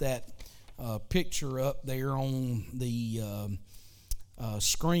that picture up there on the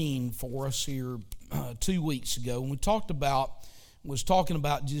screen for us here 2 weeks ago, and we was talking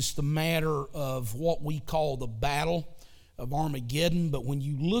about just the matter of what we call the battle of Armageddon. But when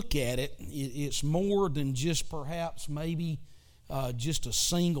you look at it, it's more than just perhaps maybe just a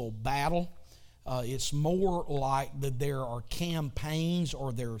single battle. It's more like that there are campaigns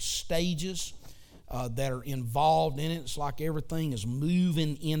or there are stages that are involved in it. It's like everything is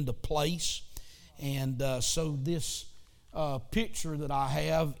moving into place. And so this picture that I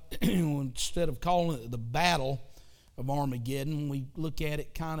have, instead of calling it the Battle of Armageddon, we look at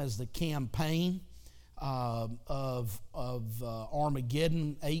it kind of as the campaign of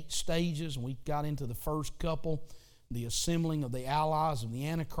Armageddon, 8 stages. We got into the first couple, the assembling of the allies of the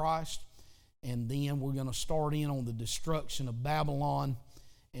Antichrist, and then we're going to start in on the destruction of Babylon,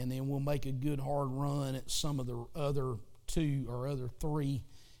 and then we'll make a good hard run at some of the other 2 or other 3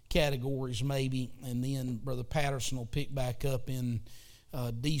 categories maybe, and then Brother Patterson will pick back up in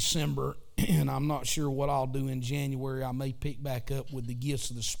December, and I'm not sure what I'll do in January. I may pick back up with the gifts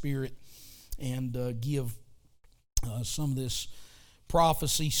of the Spirit and give some of this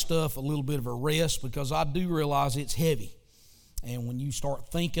prophecy stuff a little bit of a rest, because I do realize it's heavy. And when you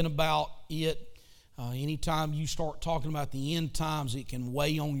start thinking about it, anytime you start talking about the end times, it can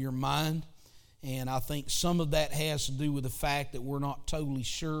weigh on your mind. And I think some of that has to do with the fact that we're not totally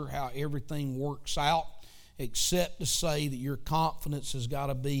sure how everything works out, except to say that your confidence has got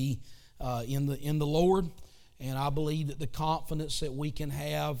to be in the Lord. And I believe that the confidence that we can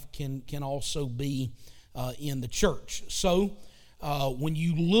have can also be in the church. So when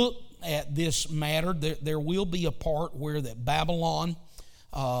you look at this matter, there will be a part where that Babylon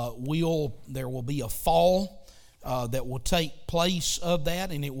there will be a fall that will take place of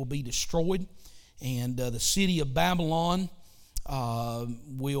that, and it will be destroyed. And the city of Babylon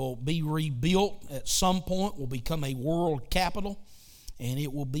will be rebuilt at some point, will become a world capital, and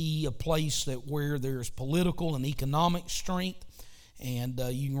it will be a place where there's political and economic strength. And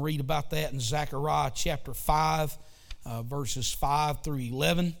you can read about that in Zechariah chapter 5, verses 5 through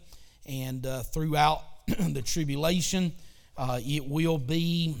 11. And throughout the tribulation, it will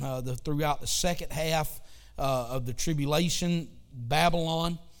be throughout the second half of the tribulation,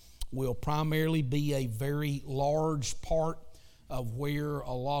 Babylon will primarily be a very large part of where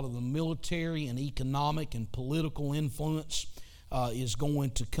a lot of the military and economic and political influence is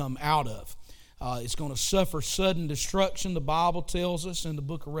going to come out of. It's going to suffer sudden destruction. The Bible tells us in the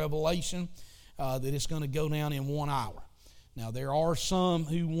book of Revelation that it's going to go down in 1 hour. Now, there are some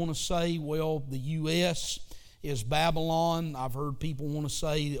who want to say, well, the U.S. is Babylon. I've heard people want to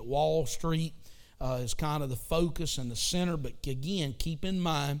say that Wall Street is kind of the focus and the center. But again, keep in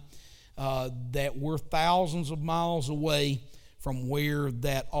mind that we're thousands of miles away from where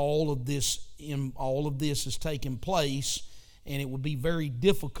that all of this is taking place, and it would be very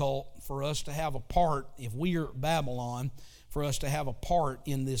difficult for us to have a part, if we are Babylon, for us to have a part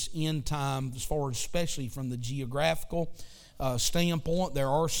in this end time, as far as especially from the geographical standpoint. There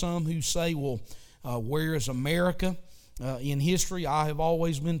are some who say, well, where is America in history? I have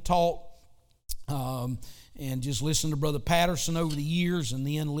always been taught, and just listen to Brother Patterson over the years, and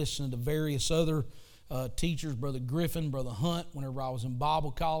then listen to various other teachers, Brother Griffin, Brother Hunt, whenever I was in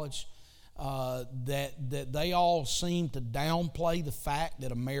Bible college, that they all seem to downplay the fact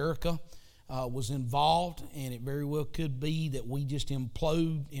that America was involved, and it very well could be that we just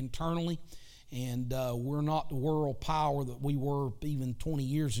implode internally, and we're not the world power that we were even 20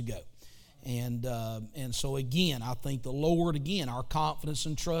 years ago. And so again, I think the Lord, again, our confidence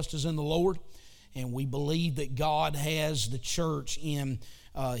and trust is in the Lord, and we believe that God has the church in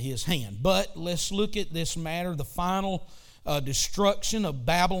His hand. But let's look at this matter. The final destruction of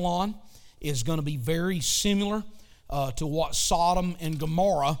Babylon is going to be very similar to what Sodom and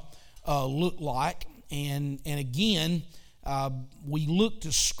Gomorrah looked like. And again, we look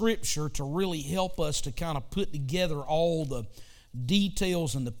to Scripture to really help us to kind of put together all the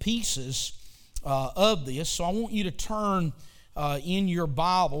details and the pieces of this. So I want you to turn in your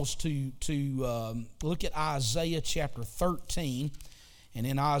Bibles to look at Isaiah chapter 13. And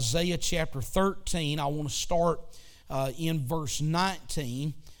in Isaiah chapter 13, I want to start in verse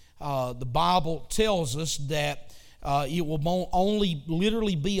 19. The Bible tells us that it will only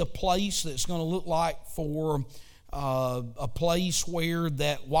literally be a place that's going to look like for a place where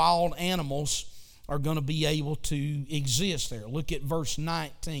that wild animals are going to be able to exist there. Look at verse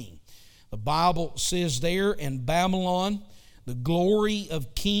 19. The Bible says there, in Babylon, the glory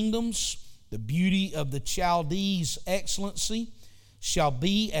of kingdoms, the beauty of the Chaldees' excellency, shall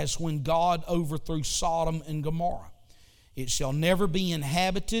be as when God overthrew Sodom and Gomorrah. It shall never be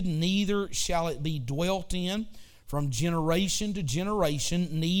inhabited, neither shall it be dwelt in from generation to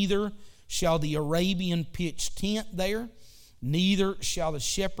generation, neither shall the Arabian pitch tent there, neither shall the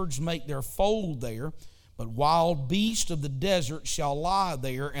shepherds make their fold there, but wild beasts of the desert shall lie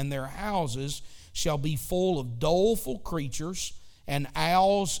there, and their houses shall be full of doleful creatures, and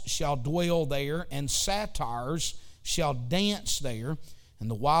owls shall dwell there, and satyrs shall dance there, and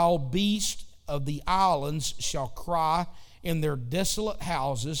the wild beasts of the islands shall cry in their desolate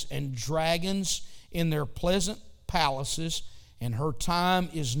houses, and dragons in their pleasant palaces, and her time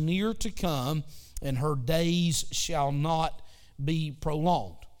is near to come, and her days shall not be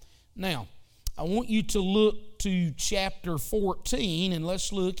prolonged. Now, I want you to look to chapter 14, and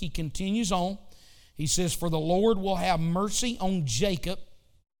let's look. He continues on. He says, "For the Lord will have mercy on Jacob,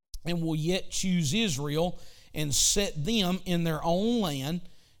 and will yet choose Israel, and set them in their own land,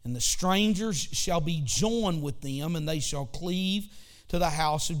 and the strangers shall be joined with them, and they shall cleave to the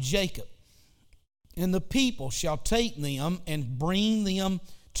house of Jacob. And the people shall take them and bring them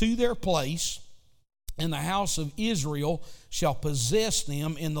to their place, and the house of Israel shall possess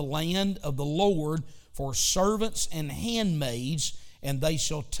them in the land of the Lord for servants and handmaids, and they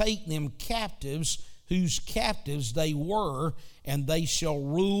shall take them captives, whose captives they were, and they shall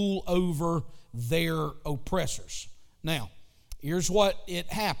rule over their oppressors." Now, here's what it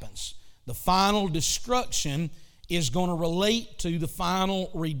happens. The final destruction is going to relate to the final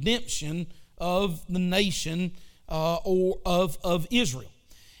redemption of the nation of Israel.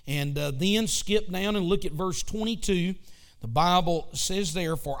 And then skip down and look at verse 22. The Bible says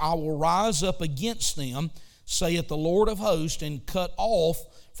there, "For I will rise up against them, saith the Lord of hosts, and cut off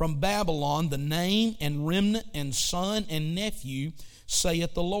from Babylon the name and remnant and son and nephew,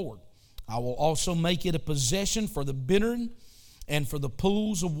 saith the Lord. I will also make it a possession for the bittern and for the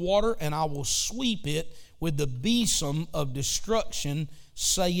pools of water, and I will sweep it with the besom of destruction,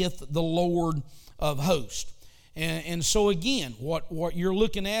 saith the Lord of hosts." And so again, what you're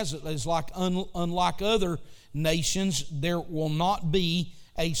looking at is like unlike other nations, there will not be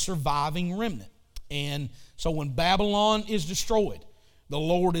a surviving remnant. And so when Babylon is destroyed, the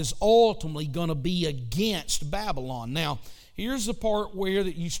Lord is ultimately going to be against Babylon. Now, here's the part where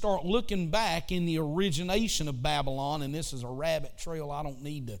that you start looking back in the origination of Babylon, and this is a rabbit trail I don't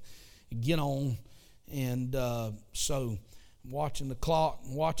need to get on. And so I'm watching the clock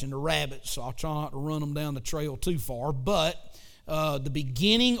and watching the rabbits, so I'll try not to run them down the trail too far. But the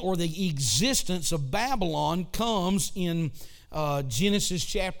beginning or the existence of Babylon comes in Genesis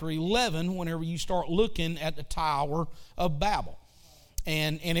chapter 11 whenever you start looking at the Tower of Babel.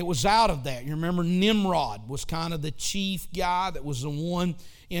 And it was out of that. You remember Nimrod was kind of the chief guy that was the one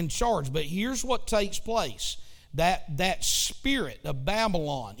in charge. But here's what takes place. That spirit of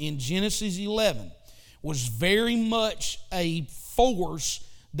Babylon in Genesis 11 was very much a force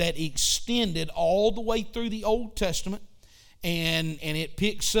that extended all the way through the Old Testament. And it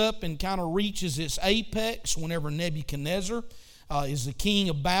picks up and kind of reaches its apex whenever Nebuchadnezzar is the king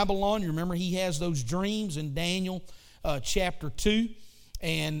of Babylon. You remember he has those dreams in Daniel chapter 2.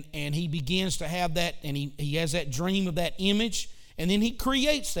 And he begins to have that, and he has that dream of that image, and then he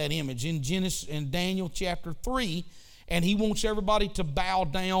creates that image in Genesis and Daniel chapter 3, and he wants everybody to bow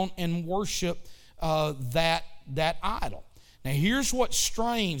down and worship that idol. Now here's what's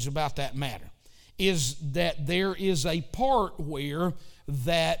strange about that matter, is that there is a part where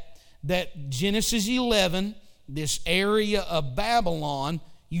that Genesis 11, this area of Babylon,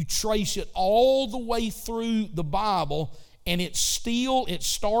 you trace it all the way through the Bible, and it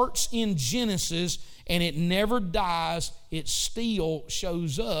starts in Genesis, and it never dies. It still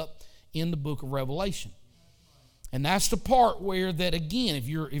shows up in the book of Revelation. And that's the part where that, again, if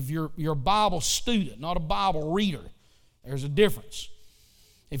you're a Bible student, not a Bible reader, there's a difference.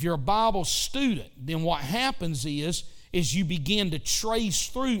 If you're a Bible student, then what happens is you begin to trace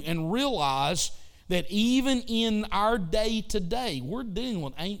through and realize that even in our day today, we're dealing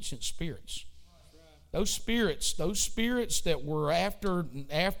with ancient spirits. Those spirits that were after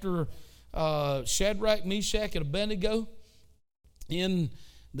Shadrach, Meshach, and Abednego in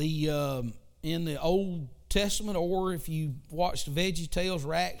the Old Testament, or if you watched Veggie Tales,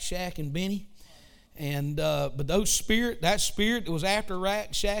 Rack, Shack, and Benny, and but that spirit that was after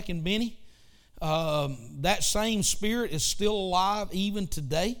Rack, Shack, and Benny, that same spirit is still alive even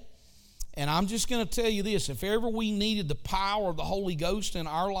today. And I'm just going to tell you this, if ever we needed the power of the Holy Ghost in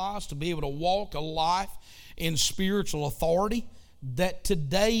our lives to be able to walk a life in spiritual authority, that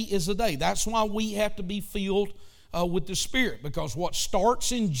today is the day. That's why we have to be filled with the Spirit, because what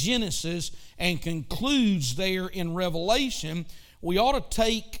starts in Genesis and concludes there in Revelation, we ought to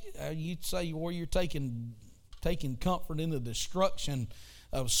take, you'd say, well, you're taking taking comfort in the destruction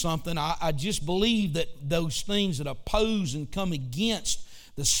of something. I just believe that those things that oppose and come against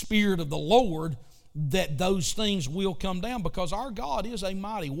the Spirit of the Lord, that those things will come down, because our God is a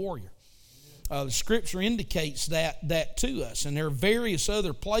mighty warrior. The Scripture indicates that to us, and there are various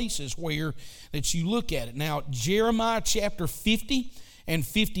other places where that you look at it. Now, Jeremiah chapter 50 and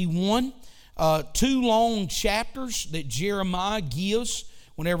 51, two long chapters that Jeremiah gives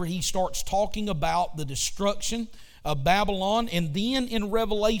whenever he starts talking about the destruction of Babylon. And then in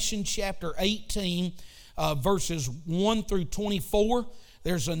Revelation chapter 18, verses 1 through 24,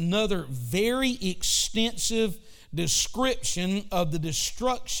 there's another very extensive description of the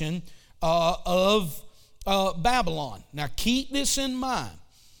destruction of Babylon. Now keep this in mind,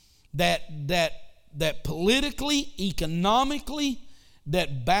 that politically, economically,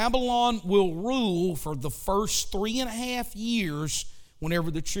 that Babylon will rule for the first 3.5 years whenever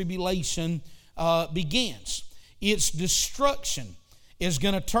the tribulation begins. Its destruction is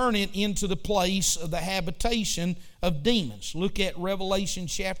going to turn it into the place of the habitation of demons. Look at Revelation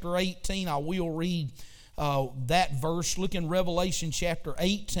chapter 18. I will read that verse. Look in Revelation chapter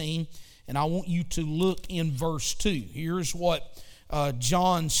 18, and I want you to look in verse 2. Here's what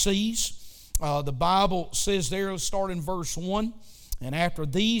John sees. The Bible says there, let's start in verse 1. And after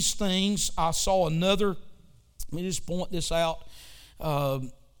these things, I saw another. Let me just point this out.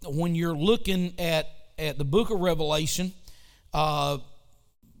 When you're looking at the book of Revelation,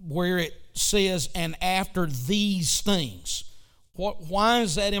 where it says, and after these things. Why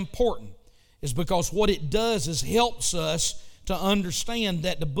is that important? It's because what it does is helps us to understand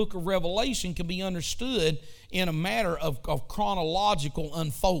that the book of Revelation can be understood in a matter of chronological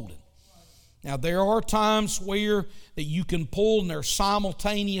unfolding. Now, there are times where that you can pull, and there are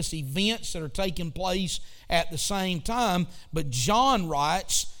simultaneous events that are taking place at the same time, but John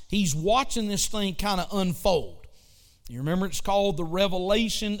writes, he's watching this thing kind of unfold. You remember, it's called the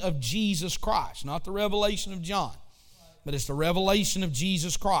revelation of Jesus Christ, not the revelation of John, but it's the revelation of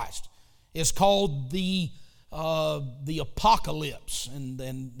Jesus Christ. It's called the apocalypse,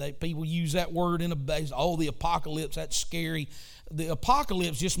 and people use that word in a base. Oh, the apocalypse, that's scary. The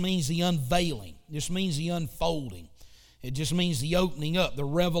apocalypse just means the unveiling. It just means the unfolding. It just means the opening up, the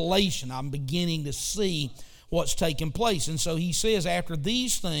revelation. I'm beginning to see what's taking place. And so he says, after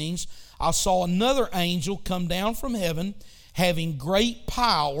these things, I saw another angel come down from heaven, having great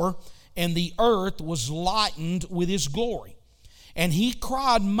power, and the earth was lightened with his glory. And he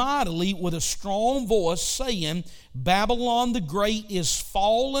cried mightily with a strong voice, saying, Babylon the Great is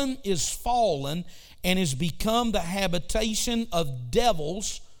fallen, and is become the habitation of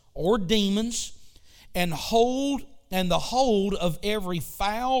devils or demons, and the hold of every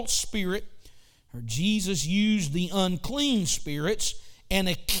foul spirit. Or Jesus used the unclean spirits, and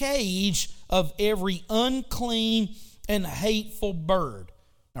a cage of every unclean and hateful bird.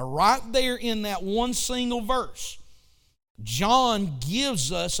 Now, right there in that one single verse, John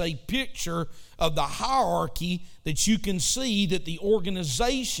gives us a picture of the hierarchy that you can see that the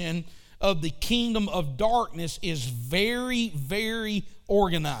organization of the kingdom of darkness is very, very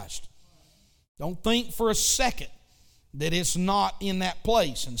organized. Don't think for a second that it's not in that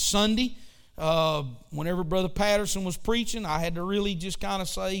place. And Sunday, whenever Brother Patterson was preaching, I had to really just kind of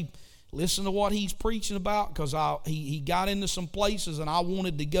say, listen to what he's preaching about, because he got into some places and I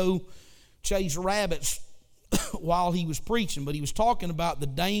wanted to go chase rabbits while he was preaching. But he was talking about the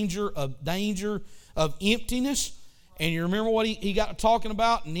danger of emptiness. And you remember what he got talking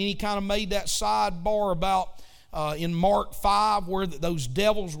about? And then he kind of made that sidebar about in Mark 5 where those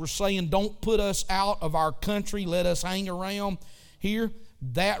devils were saying, don't put us out of our country, let us hang around here.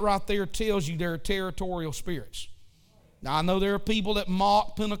 That right there tells you they're territorial spirits. Now, I know there are people that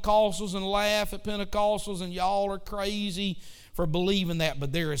mock Pentecostals and laugh at Pentecostals, and y'all are crazy for believing that,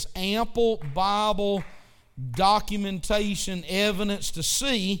 but there is ample Bible documentation, evidence to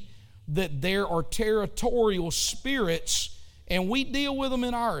see that there are territorial spirits, and we deal with them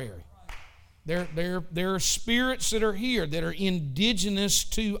in our area. There are spirits that are here that are indigenous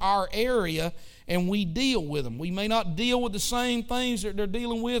to our area, and we deal with them. We may not deal with the same things that they're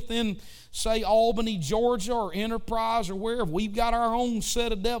dealing with in, say, Albany, Georgia, or Enterprise, or wherever. We've got our own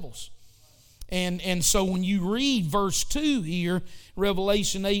set of devils. And so when you read verse 2 here,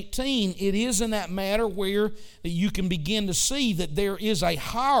 Revelation 18, it is in that matter where that you can begin to see that there is a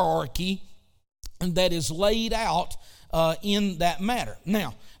hierarchy that is laid out in that matter.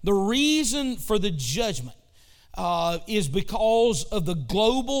 Now, the reason for the judgment is because of the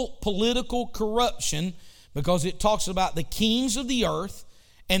global political corruption, because it talks about the kings of the earth,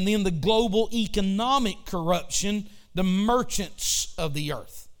 and then the global economic corruption, the merchants of the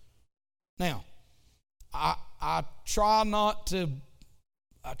earth. Now, I try not to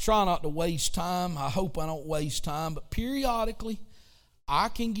waste time. I hope I don't waste time, but periodically I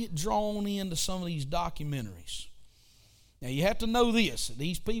can get drawn into some of these documentaries. Now you have to know this: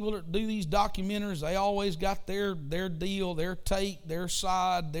 these people that do these documentaries, they always got their deal, their take, their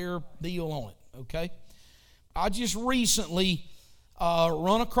side, their deal on it. Okay, I just recently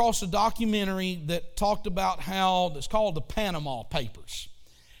run across a documentary that talked about how it's called the Panama Papers,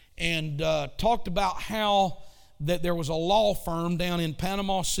 and talked about how that there was a law firm down in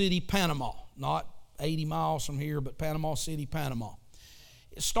Panama City, Panama, not 80 miles from here, but Panama City, Panama.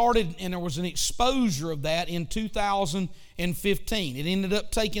 It started, and there was an exposure of that in 2015. It ended up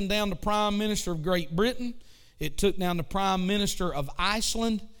taking down the Prime Minister of Great Britain. It took down the Prime Minister of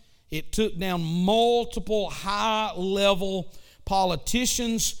Iceland. It took down multiple high-level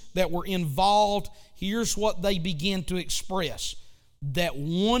politicians that were involved. Here's what they began to express: that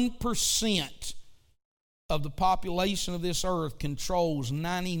 1% of the population of this earth controls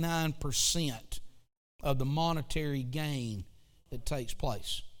 99% of the monetary gain that takes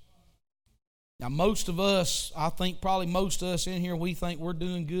place. Now, most of us, I think probably most of us in here, we think we're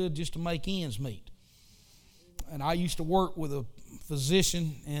doing good just to make ends meet. And I used to work with a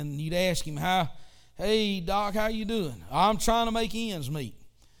physician, and you'd ask him, hey, doc, how you doing? I'm trying to make ends meet.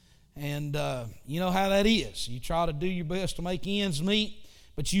 And you know how that is. You try to do your best to make ends meet,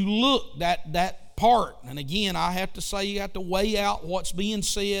 but you look that part. And again, I have to say, you have to weigh out what's being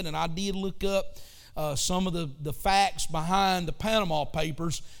said, and I did look up some of the facts behind the Panama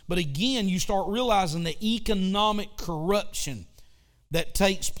Papers. But again, you start realizing the economic corruption that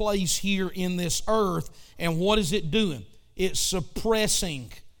takes place here in this earth. And what is it doing? It's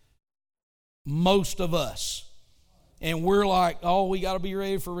suppressing most of us. And we're like, oh, we got to be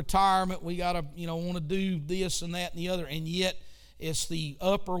ready for retirement. We got to, want to do this and that and the other. And yet, it's the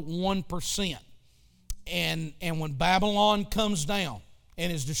upper 1%. And when Babylon comes down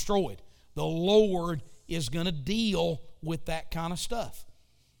and is destroyed, the Lord is going to deal with that kind of stuff.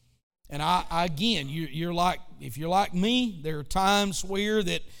 And again, you're like, if you're like me, there are times where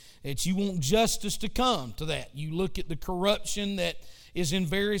that you want justice to come to that. You look at the corruption that is in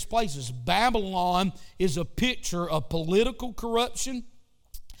various places. Babylon is a picture of political corruption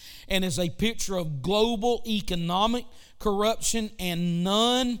and is a picture of global economic corruption, and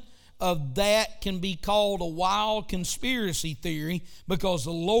none of that can be called a wild conspiracy theory, because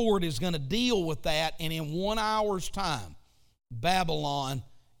the Lord is going to deal with that, and in 1 hour's time, Babylon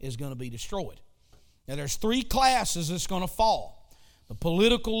is going to be destroyed. Now, there's three classes that's going to fall. The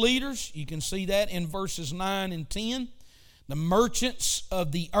political leaders, you can see that in verses 9 and 10. The merchants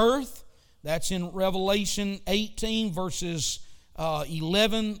of the earth, that's in Revelation 18, verses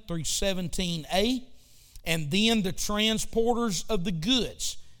 11 through 17a. And then the transporters of the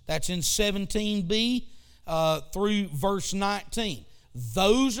goods, that's in 17b through verse 19.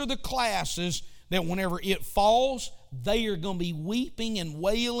 Those are the classes that whenever it falls, they are going to be weeping and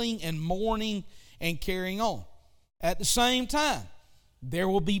wailing and mourning and carrying on. At the same time, there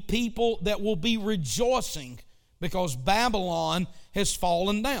will be people that will be rejoicing because Babylon has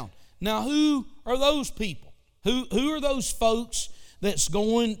fallen down. Now, who are those people? Who are those folks that's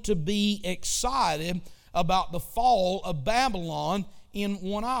going to be excited about the fall of Babylon in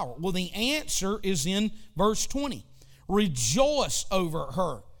 1 hour? Well, the answer is in verse 20. Rejoice over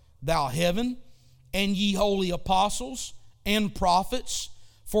her, thou heaven, and ye holy apostles and prophets,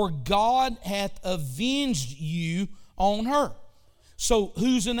 for God hath avenged you on her. So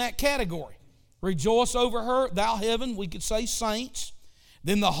who's in that category? Rejoice over her, thou heaven, we could say saints,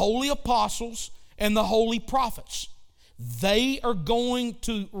 then the holy apostles and the holy prophets. They are going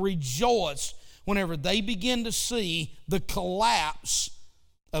to rejoice whenever they begin to see the collapse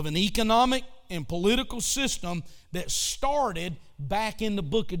of an economic and political system that started back in the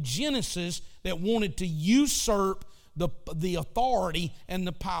book of Genesis, that wanted to usurp the authority and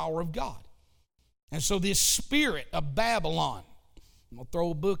the power of God. And so this spirit of Babylon, I'm going to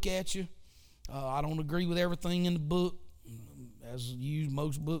throw a book at you. I don't agree with everything in the book. As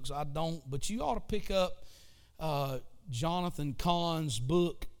most books, I don't. But you ought to pick up Jonathan Cahn's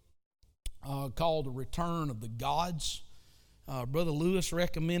book called The Return of the Gods. Brother Lewis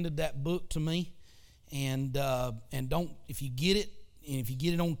recommended that book to me. And don't, if you get it, and if you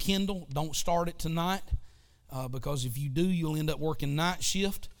get it on Kindle, don't start it tonight, because if you do, you'll end up working night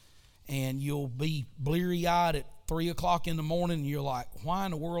shift, and you'll be bleary-eyed at 3 o'clock in the morning, and you're like, why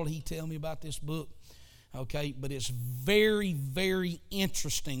in the world did he tell me about this book? Okay, but it's very, very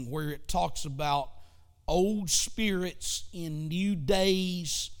interesting, where it talks about old spirits in new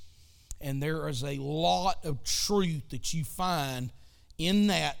days, and there is a lot of truth that you find in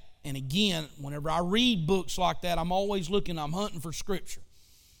that and again, whenever I read books like that, I'm always I'm hunting for Scripture.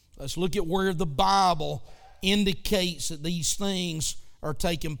 Let's look at where the Bible indicates that these things are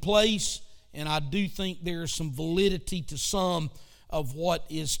taking place, and I do think there's some validity to some of what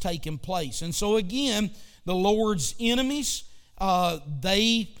is taking place. And so again, the Lord's enemies, they're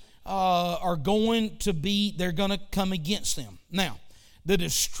going to come against them. Now, the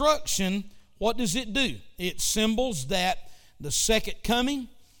destruction, what does it do? It symbols that the second coming,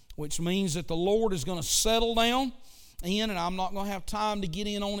 which means that the Lord is going to settle down in, and I'm not going to have time to get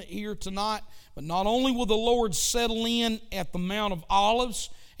in on it here tonight, but not only will the Lord settle in at the Mount of Olives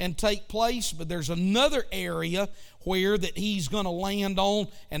and take place, but there's another area where that he's going to land on,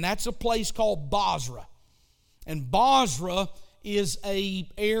 and that's a place called Bozrah. And Bozrah is a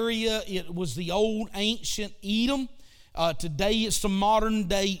area, it was the old ancient Edom. Today it's the modern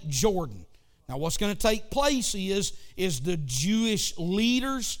day Jordan. Now what's going to take place is the Jewish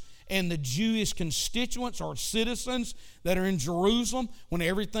leaders and the Jewish constituents or citizens that are in Jerusalem, when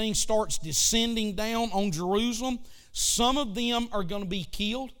everything starts descending down on Jerusalem, some of them are going to be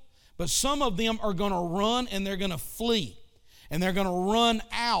killed, but some of them are going to run and they're going to flee. And they're going to run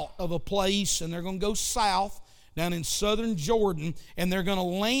out of a place and they're going to go south down in southern Jordan, and they're going to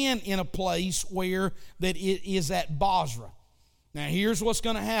land in a place where that it is at Bozrah. Now here's what's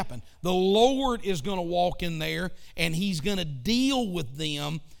going to happen. The Lord is going to walk in there and he's going to deal with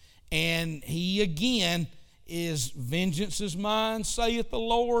them, and he again is, vengeance is mine, saith the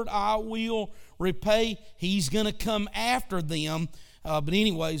Lord, I will repay. He's going to come after them. But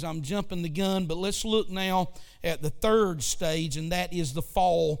anyways, I'm jumping the gun, but let's look now at the third stage, and that is the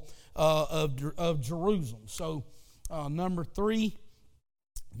fall of Jerusalem. So number 3,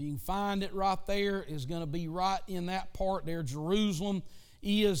 if you can find it right there, is going to be right in that part there Jerusalem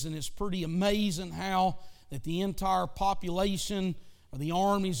is, and it's pretty amazing how that the entire population or the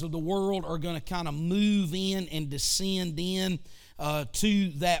armies of the world are going to kind of move in and descend in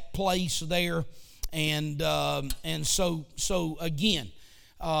to that place there. And so again,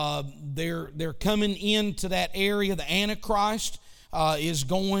 they're coming into that area. The Antichrist is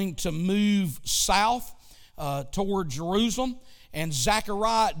going to move south toward Jerusalem, and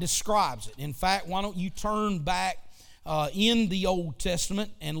Zechariah describes it. In fact, why don't you turn back in the Old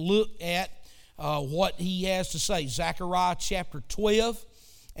Testament and look at what he has to say. Zechariah chapter 12,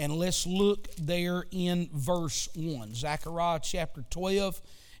 and let's look there in verse 1. Zechariah chapter 12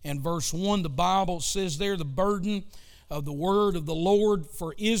 and verse 1, the Bible says there, the burden of the word of the Lord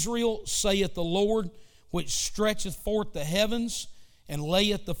for Israel, saith the Lord, which stretcheth forth the heavens, and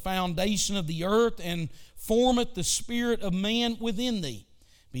layeth the foundation of the earth, and formeth the spirit of man within thee.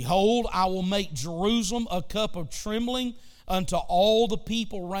 Behold, I will make Jerusalem a cup of trembling unto all the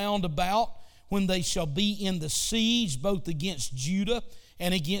people round about, when they shall be in the siege both against Judah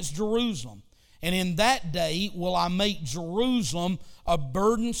and against Jerusalem. And in that day will I make Jerusalem a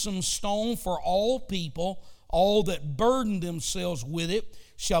burdensome stone for all people. All that burden themselves with it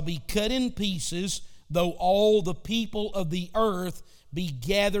shall be cut in pieces, though all the people of the earth be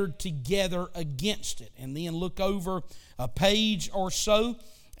gathered together against it. And then look over a page or so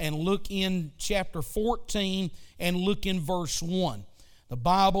and look in chapter 14 and look in verse 1. The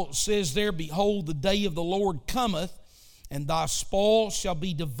Bible says there, behold, the day of the Lord cometh, and thy spoil shall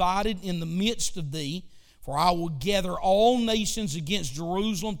be divided in the midst of thee. For I will gather all nations against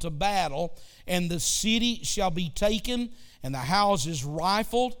Jerusalem to battle, and the city shall be taken, and the houses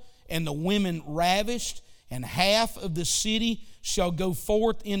rifled, and the women ravished, and half of the city shall go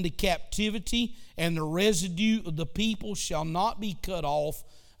forth into captivity, and the residue of the people shall not be cut off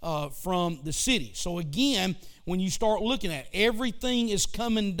from the city. So again, when you start looking at it, everything is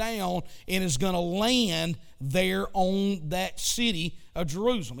coming down and is going to land there on that city of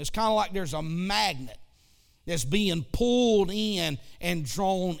Jerusalem. It's kind of like there's a magnet that's being pulled in and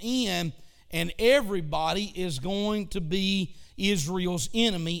drawn in, and everybody is going to be Israel's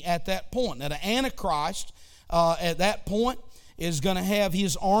enemy at that point. Now the Antichrist at that point is going to have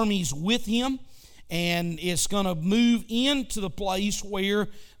his armies with him, and it's going to move into the place where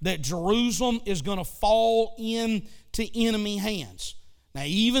that Jerusalem is going to fall into enemy hands. Now,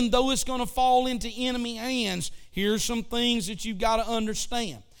 even though it's going to fall into enemy hands, here's some things that you've got to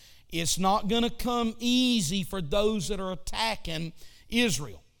understand. It's not going to come easy for those that are attacking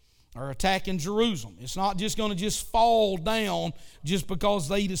Israel or attacking Jerusalem. It's not just going to just fall down just because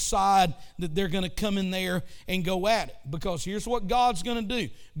they decide that they're going to come in there and go at it. Because here's what God's going to do.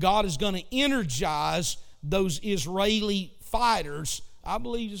 God is going to energize those Israeli fighters, I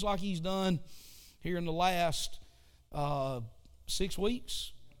believe, just like he's done here in the last 6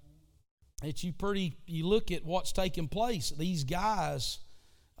 weeks. That you look at what's taking place. These guys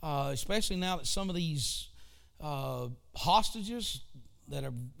especially now that some of these hostages that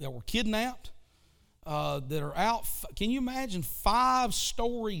were kidnapped, that are out. Can you imagine 5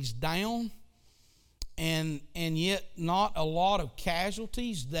 stories down, and yet not a lot of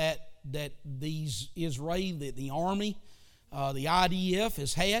casualties that these the army, the IDF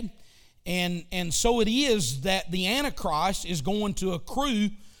has had, and so it is that the Antichrist is going to accrue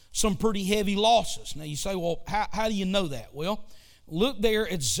some pretty heavy losses. Now you say, well, how do you know that? Well, look there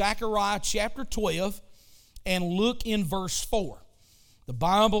at Zechariah chapter 12 and look in verse 4. The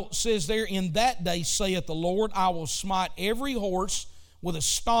Bible says there, in that day, saith the Lord, I will smite every horse with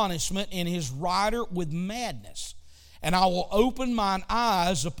astonishment and his rider with madness. And I will open mine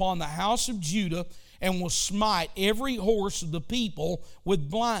eyes upon the house of Judah and will smite every horse of the people with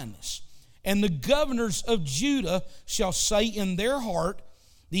blindness. And the governors of Judah shall say in their heart,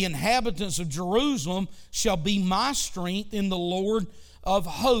 the inhabitants of Jerusalem shall be my strength in the Lord of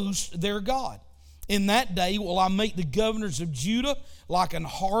hosts their God. In that day will I make the governors of Judah like an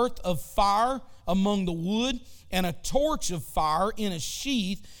hearth of fire among the wood, and a torch of fire in a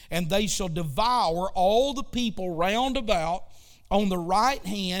sheath, and they shall devour all the people round about on the right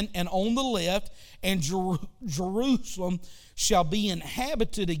hand and on the left, and Jerusalem shall be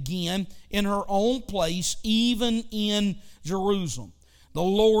inhabited again in her own place, even in Jerusalem. The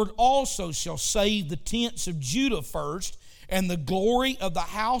Lord also shall save the tents of Judah first, and the glory of the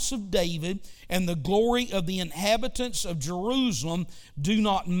house of David, and the glory of the inhabitants of Jerusalem do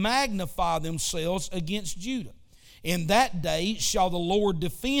not magnify themselves against Judah. In that day shall the Lord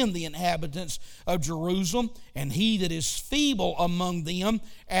defend the inhabitants of Jerusalem, and he that is feeble among them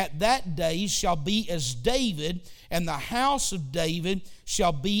at that day shall be as David, and the house of David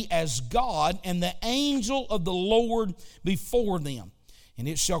shall be as God, and the angel of the Lord before them. And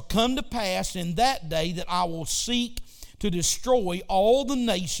it shall come to pass in that day that I will seek to destroy all the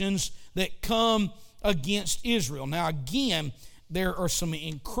nations that come against Israel. Now again, there are some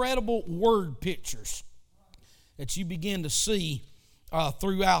incredible word pictures that you begin to see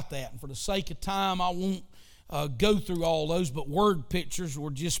throughout that. And for the sake of time, I won't go through all those, but word pictures were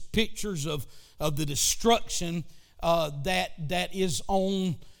just pictures of the destruction that is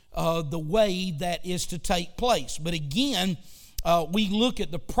on the way that is to take place. But again, we look at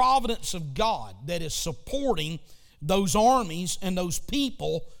the providence of God that is supporting those armies and those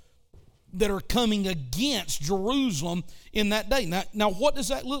people that are coming against Jerusalem in that day. Now what does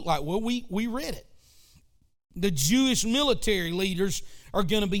that look like? Well, we read it. The Jewish military leaders are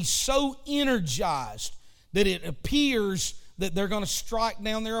going to be so energized that it appears that they're going to strike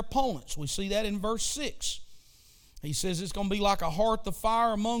down their opponents. We see that in verse 6. He says it's going to be like a hearth of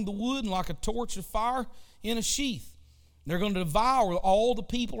fire among the wood and like a torch of fire in a sheath. They're going to devour all the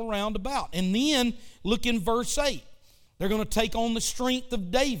people around about. And then look in verse 8. They're going to take on the strength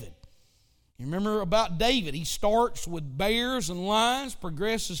of David. You remember about David. He starts with bears and lions,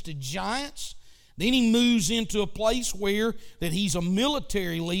 progresses to giants. Then he moves into a place where that he's a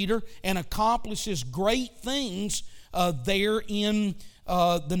military leader and accomplishes great things there in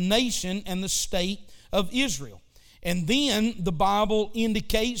the nation and the state of Israel. And then the Bible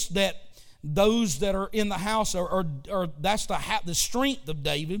indicates that those that are in the house are that's the strength of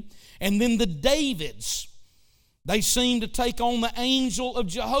David. And then the Davids, they seem to take on the angel of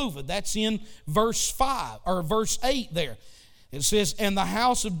Jehovah. That's in verse 5 or verse 8 there. It says, and the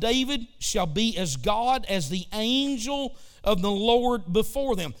house of David shall be as God, as the angel of the Lord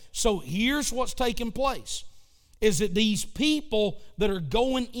before them. So here's what's taking place, is that these people that are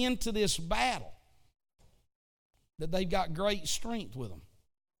going into this battle, that they've got great strength with them.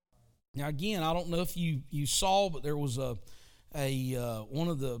 Now again, I don't know if you saw, but there was a one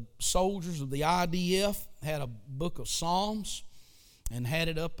of the soldiers of the IDF had a book of Psalms and had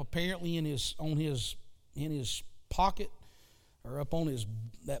it up apparently in his pocket, or up on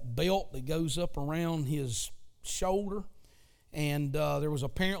that belt that goes up around his shoulder. And there was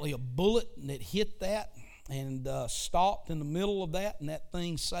apparently a bullet that hit that and stopped in the middle of that, and that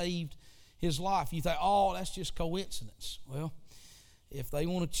thing saved his life. You think, oh, that's just coincidence. Well, if they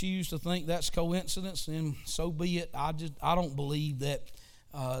want to choose to think that's coincidence, then so be it. I don't believe that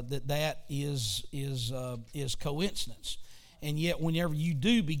that is coincidence. And yet, whenever you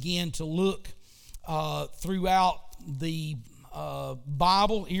do begin to look throughout the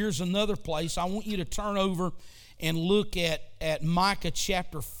Bible, here's another place. I want you to turn over and look at Micah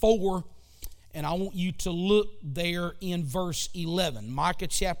chapter 4, and I want you to look there in verse 11. Micah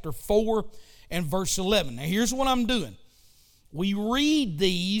chapter 4 and verse 11. Now here's what I'm doing. We read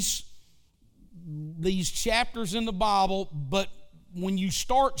these chapters in the Bible, but when you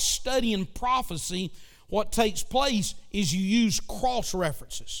start studying prophecy, what takes place is you use cross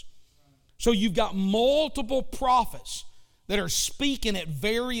references. So you've got multiple prophets that are speaking at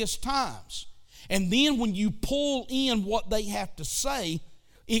various times. And then when you pull in what they have to say,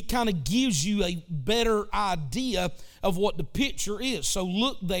 it kind of gives you a better idea of what the picture is. So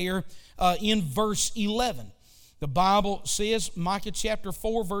look there in verse 11. The Bible says, Micah chapter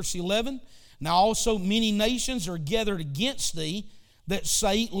 4, verse 11, "Now also many nations are gathered against thee that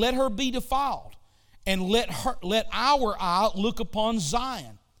say, Let her be defiled, and let our eye look upon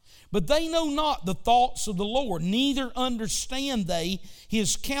Zion. But they know not the thoughts of the Lord, neither understand they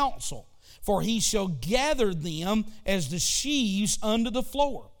his counsel. For he shall gather them as the sheaves under the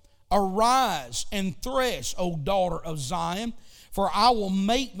floor. Arise and thresh, O daughter of Zion, for I will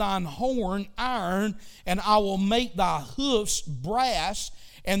make thine horn iron, and I will make thy hoofs brass,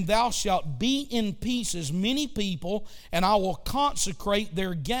 and thou shalt beat in pieces many people, and I will consecrate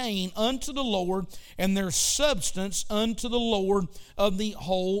their gain unto the Lord, and their substance unto the Lord of the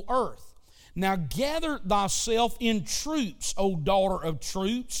whole earth. Now gather thyself in troops, O daughter of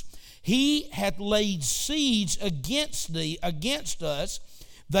troops. He hath laid siege against us.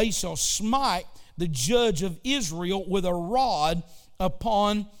 They shall smite the judge of Israel with a rod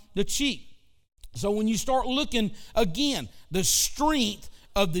upon the cheek." So when you start looking again, the strength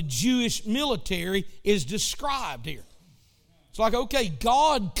of the Jewish military is described here. It's like, okay,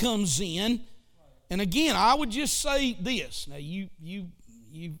 God comes in, and again, I would just say this. Now,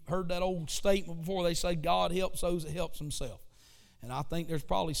 you've heard that old statement before. They say God helps those that helps himself. And I think there's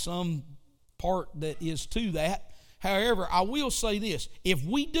probably some part that is to that. However, I will say this. If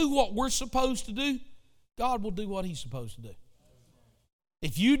we do what we're supposed to do, God will do what he's supposed to do.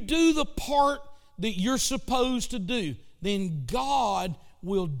 If you do the part that you're supposed to do, then God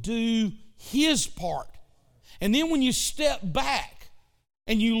will do his part. And then when you step back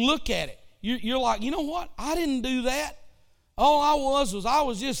and you look at it, you're like, you know what? I didn't do that. All I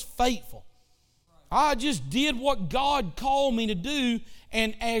was just faithful. I just did what God called me to do.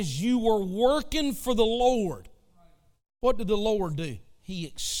 And as you were working for the Lord, what did the Lord do? He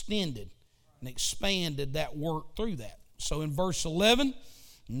extended and expanded that work through that. So in verse 11,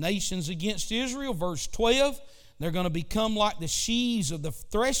 nations against Israel. Verse 12, they're going to become like the sheaves of the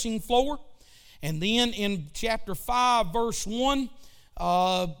threshing floor. And then in chapter 5, verse 1,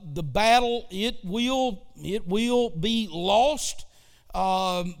 the battle, it will be lost.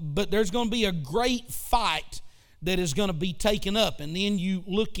 But there's going to be a great fight that is going to be taken up. And then you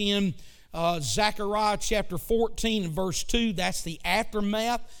look in Zechariah chapter 14 and verse 2. That's the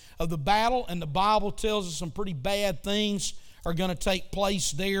aftermath of the battle. And the Bible tells us some pretty bad things are going to take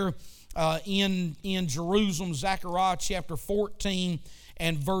place there in Jerusalem. Zechariah chapter 14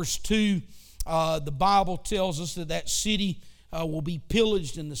 and verse 2. The Bible tells us that city will be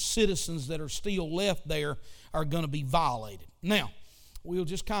pillaged, and the citizens that are still left there are going to be violated. Now, we'll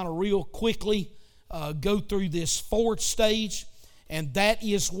just kind of real quickly go through this fourth stage, and that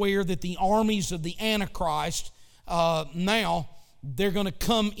is where that the armies of the Antichrist, now, they're going to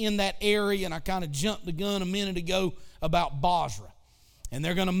come in that area, and I kind of jumped the gun a minute ago about Basra. And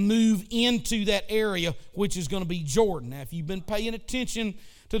they're going to move into that area, which is going to be Jordan. Now, if you've been paying attention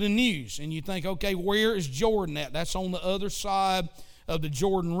to the news, and you think, okay, where is Jordan at? That's on the other side of the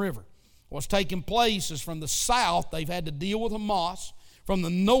Jordan River. What's taking place is from the south, they've had to deal with Hamas. From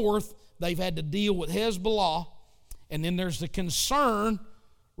the north, they've had to deal with Hezbollah. And then there's the concern,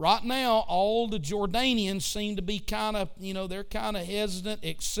 right now, all the Jordanians seem to be kind of, they're kind of hesitant,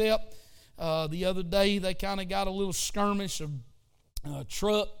 except the other day they kind of got a little skirmish of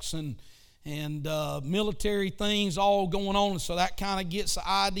trucks and military things all going on. And so that kind of gets the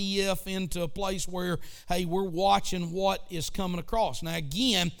IDF into a place where, hey, we're watching what is coming across. Now,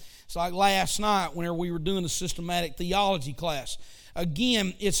 again, it's like last night whenever we were doing a systematic theology class.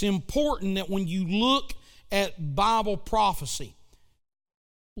 Again, it's important that when you look at Bible prophecy,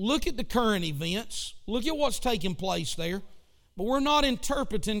 look at the current events, look at what's taking place there, but we're not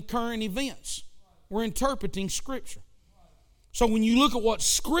interpreting current events. We're interpreting Scripture. So when you look at what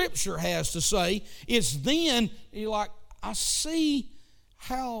Scripture has to say, it's then you're like, I see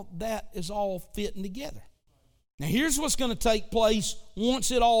how that is all fitting together. Now here's what's going to take place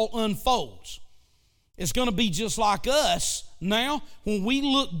once it all unfolds. It's going to be just like us now when we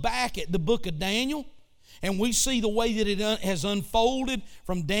look back at the book of Daniel and we see the way that it has unfolded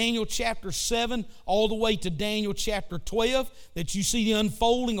from Daniel chapter 7 all the way to Daniel chapter 12, that you see the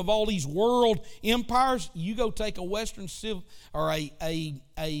unfolding of all these world empires. You go take a Western civil or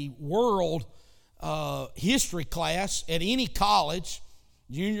a world history class at any college,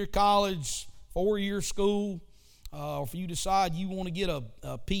 junior college, 4-year school, or if you decide you want to get a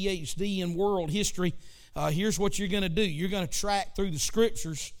PhD in world history, here's what you're going to do. You're going to track through the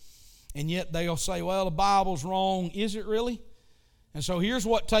Scriptures, and yet they'll say, well, the Bible's wrong. Is it really? And so here's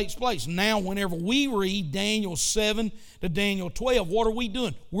what takes place. Now, whenever we read Daniel 7 to Daniel 12, what are we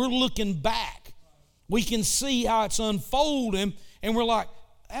doing? We're looking back. We can see how it's unfolding, and we're like,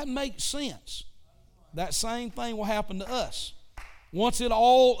 that makes sense. That same thing will happen to us. Once it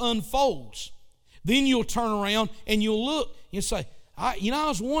all unfolds, then you'll turn around and you'll look and say, I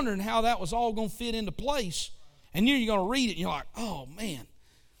was wondering how that was all going to fit into place. And then you're going to read it and you're like, oh, man.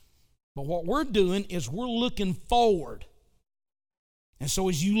 But what we're doing is we're looking forward. And so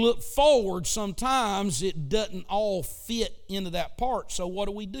as you look forward, sometimes it doesn't all fit into that part. So what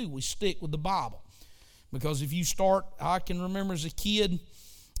do? We stick with the Bible. Because if you start, I can remember as a kid,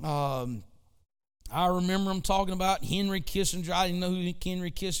 I remember them talking about Henry Kissinger. I didn't know who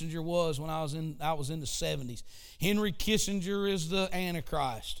Henry Kissinger was when I was in the 70s. Henry Kissinger is the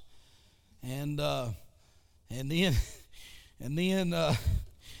Antichrist. And then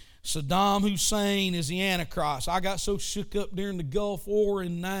Saddam Hussein is the Antichrist. I got so shook up during the Gulf War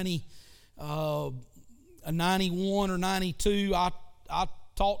in 91 or 92. I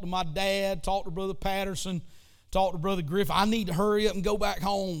talked to my dad, talked to Brother Patterson, talked to Brother Griffin. I need to hurry up and go back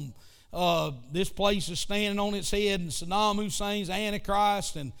home. This place is standing on its head, and Saddam Hussein's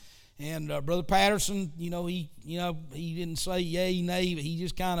Antichrist, and Brother Patterson, he didn't say yay, nay, but he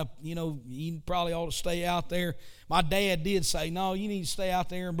just kind of, he probably ought to stay out there. My dad did say, no, you need to stay out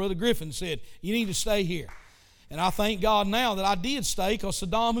there, and Brother Griffin said, you need to stay here. And I thank God now that I did stay, because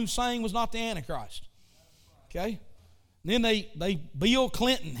Saddam Hussein was not the Antichrist. Okay? And then Bill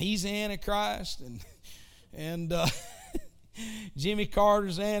Clinton, he's the Antichrist, and Jimmy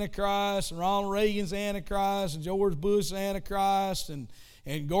Carter's Antichrist, and Ronald Reagan's Antichrist, and George Bush's Antichrist, and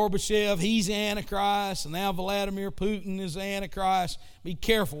Gorbachev, he's the Antichrist, and now Vladimir Putin is the Antichrist. Be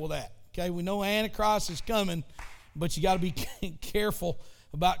careful with that. Okay, we know Antichrist is coming, but you got to be careful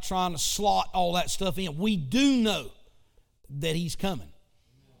about trying to slot all that stuff in. We do know that he's coming.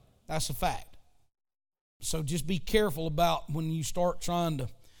 That's a fact. So just be careful about when you start trying to.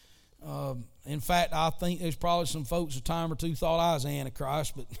 In fact, I think there's probably some folks a time or two thought I was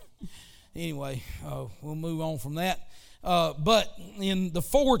Antichrist, but anyway, we'll move on from that. But in the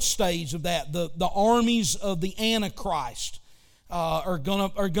fourth stage of that, the armies of the Antichrist are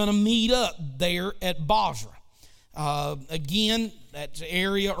gonna meet up there at Basra. Again, that's the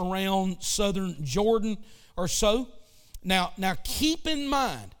area around southern Jordan or so. Now keep in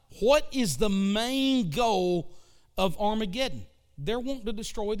mind, what is the main goal of Armageddon? They're wanting to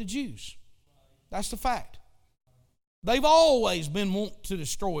destroy the Jews. That's the fact. They've always been wanting to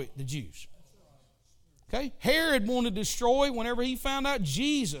destroy the Jews. Okay? Herod wanted to destroy whenever he found out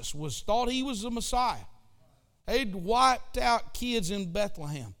Jesus thought he was the Messiah. They'd wiped out kids in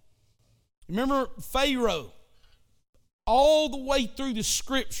Bethlehem. Remember Pharaoh? All the way through the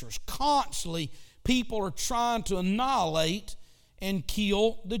Scriptures, constantly people are trying to annihilate and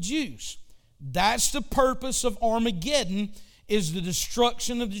kill the Jews. That's the purpose of Armageddon, is the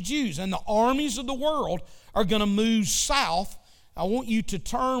destruction of the Jews. And the armies of the world are going to move south. I want you to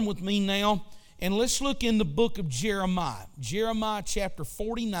turn with me now, and let's look in the book of Jeremiah. Jeremiah chapter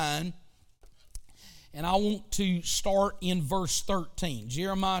 49, and I want to start in verse 13.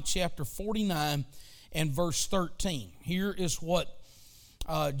 Jeremiah chapter 49 and verse 13. Here is what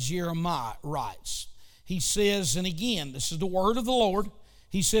Jeremiah writes. He says, and again, this is the word of the Lord.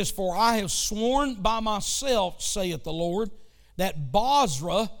 He says, for I have sworn by myself, saith the Lord, that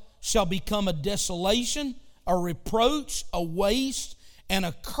Basra shall become a desolation, a reproach, a waste, and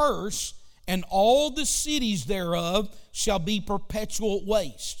a curse, and all the cities thereof shall be perpetual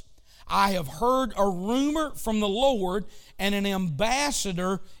waste. I have heard a rumor from the Lord, and an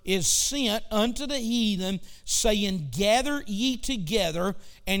ambassador is sent unto the heathen, saying, gather ye together,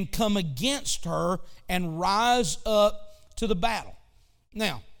 and come against her, and rise up to the battle.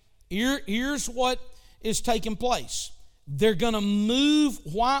 Now, here's what is taking place. They're going to move.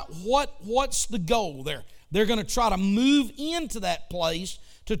 What's the goal there? They're going to try to move into that place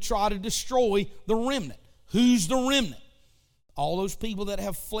to try to destroy the remnant. Who's the remnant? All those people that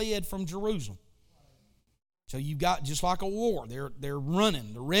have fled from Jerusalem. So you've got, just like a war, they're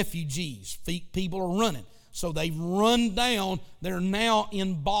running. The refugees, people are running. So they've run down. They're now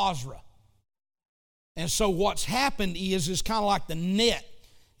in Basra. And so what's happened is kind of like the net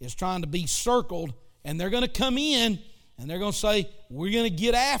is trying to be circled, and they're going to come in, and they're going to say, we're going to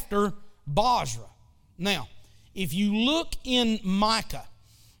get after Basra. Now, if you look in Micah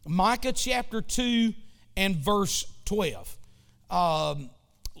chapter 2 and verse 12,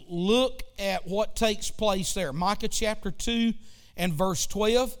 look at what takes place there. Micah chapter 2 and verse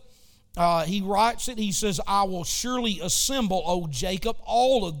 12. He writes it. He says, I will surely assemble, O Jacob,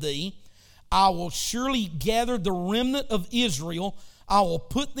 all of thee. I will surely gather the remnant of Israel. I will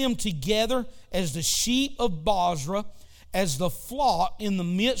put them together as the sheep of Bozrah, as the flock in the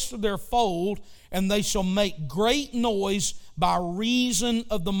midst of their fold, and they shall make great noise by reason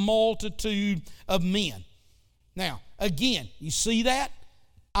of the multitude of men. Now, again, you see that?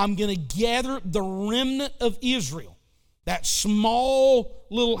 I'm going to gather the remnant of Israel. That small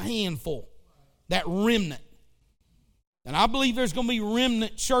little handful. That remnant. And I believe there's going to be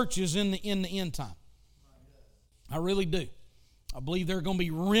remnant churches in the end time. I really do. I believe there are going to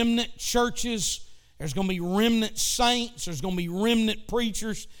be remnant churches. There's going to be remnant saints. There's going to be remnant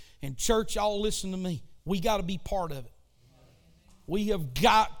preachers. And church, y'all listen to me. We got to be part of it. We have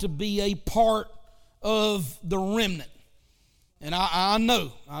got to be a part of the remnant. And I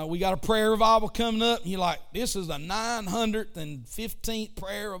know we got a prayer revival coming up. And you're like, this is the 915th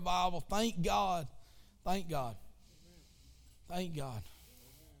prayer revival. Thank God. Thank God. Thank God.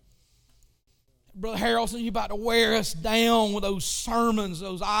 Brother Harrelson, you're about to wear us down with those sermons,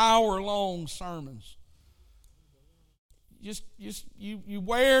 those hour-long sermons. You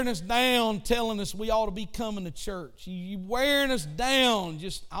wearing us down, telling us we ought to be coming to church. You wearing us down.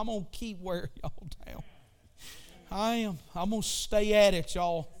 I'm going to keep wearing y'all down. I am. I'm going to stay at it,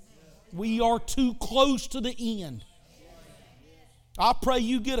 y'all. We are too close to the end. I pray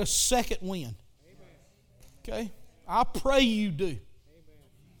you get a second win. Okay? I pray you do.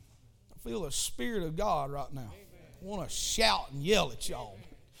 I feel the Spirit of God right now. I want to shout and yell at y'all.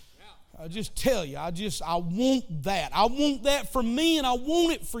 I just tell you, I want that. I want that for me, and I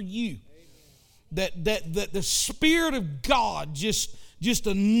want it for you. That the Spirit of God just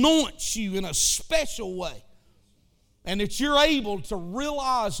anoints you in a special way. And that you're able to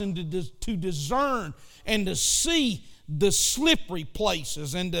realize and to discern and to see the slippery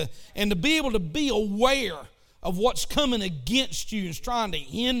places and to be able to be aware of what's coming against you and is trying to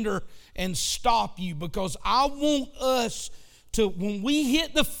hinder and stop you. Because I want us to, when we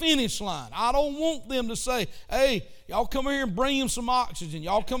hit the finish line, I don't want them to say, hey, y'all come over here and bring them some oxygen.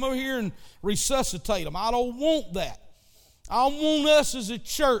 Y'all come over here and resuscitate them. I don't want that. I want us as a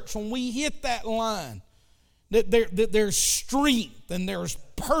church, when we hit that line, that there's strength and there's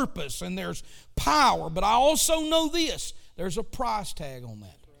purpose and there's power. But I also know this, there's a price tag on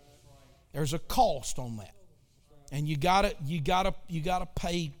that. There's a cost on that. And you gotta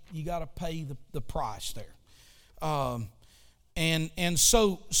pay the price there. And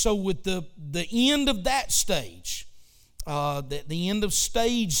so with the end of that stage, the end of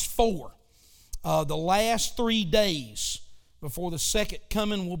stage 4, the last 3 days before the second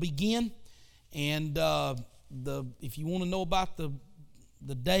coming will begin. And if you want to know about the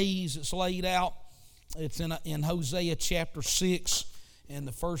days it's laid out, it's in Hosea chapter 6 and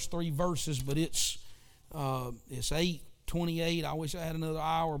the first 3 verses, but it's 8:28. I wish I had another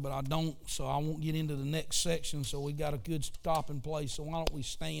hour, but I don't, so I won't get into the next section. So we got a good stopping place. So why don't we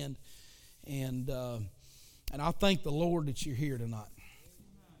stand? And I thank the Lord that you're here tonight.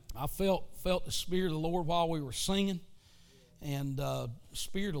 I felt the Spirit of the Lord while we were singing, and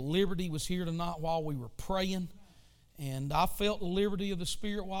Spirit of liberty was here tonight while we were praying, and I felt the liberty of the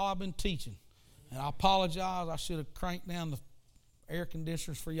Spirit while I've been teaching. And I apologize. I should have cranked down the air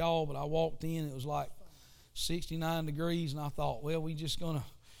conditioners for y'all, but I walked in, it was like 69 degrees, and I thought, well, we just going to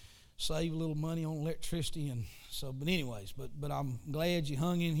save a little money on electricity. And so, but anyways, but I'm glad you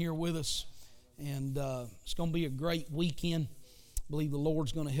hung in here with us, and it's going to be a great weekend. I believe the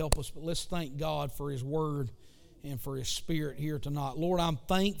Lord's going to help us, but let's thank God for His Word and for His Spirit here tonight. Lord, I'm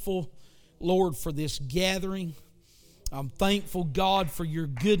thankful, Lord, for this gathering. I'm thankful, God, for your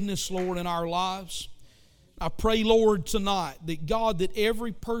goodness, Lord, in our lives. I pray, Lord, tonight that, God, that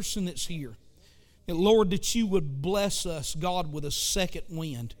every person that's here, that, Lord, that you would bless us, God, with a second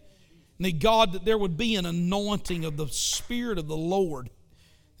wind. And that, God, that there would be an anointing of the Spirit of the Lord.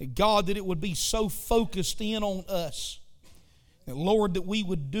 That, God, that it would be so focused in on us. That, Lord, that we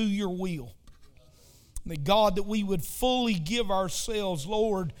would do your will. And that, God, that we would fully give ourselves,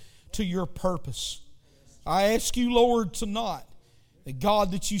 Lord, to your purpose. I ask you, Lord, tonight, that,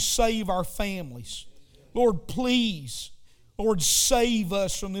 God, that you save our families. Lord, please, Lord, save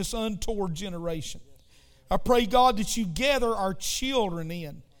us from this untoward generation. I pray, God, that you gather our children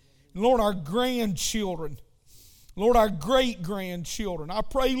in. Lord, our grandchildren. Lord, our great-grandchildren. I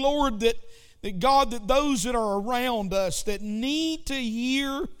pray, Lord, that God, that those that are around us that need to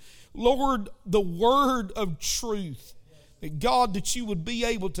hear, Lord, the word of truth. That, God, that you would be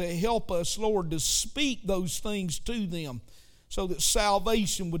able to help us, Lord, to speak those things to them so that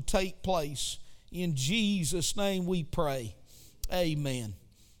salvation would take place. In Jesus' name we pray. Amen.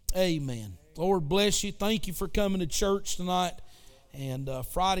 Amen. Lord bless you. Thank you for coming to church tonight. And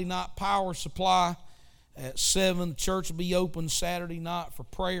Friday night power supply at 7. The church will be open Saturday night for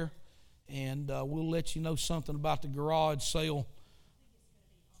prayer. And we'll let you know something about the garage sale.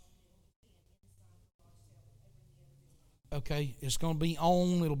 Okay, it's going to be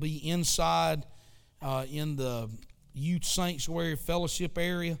on. It'll be inside in the youth sanctuary fellowship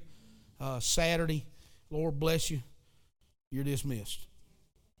area Saturday. Lord bless you. You're dismissed.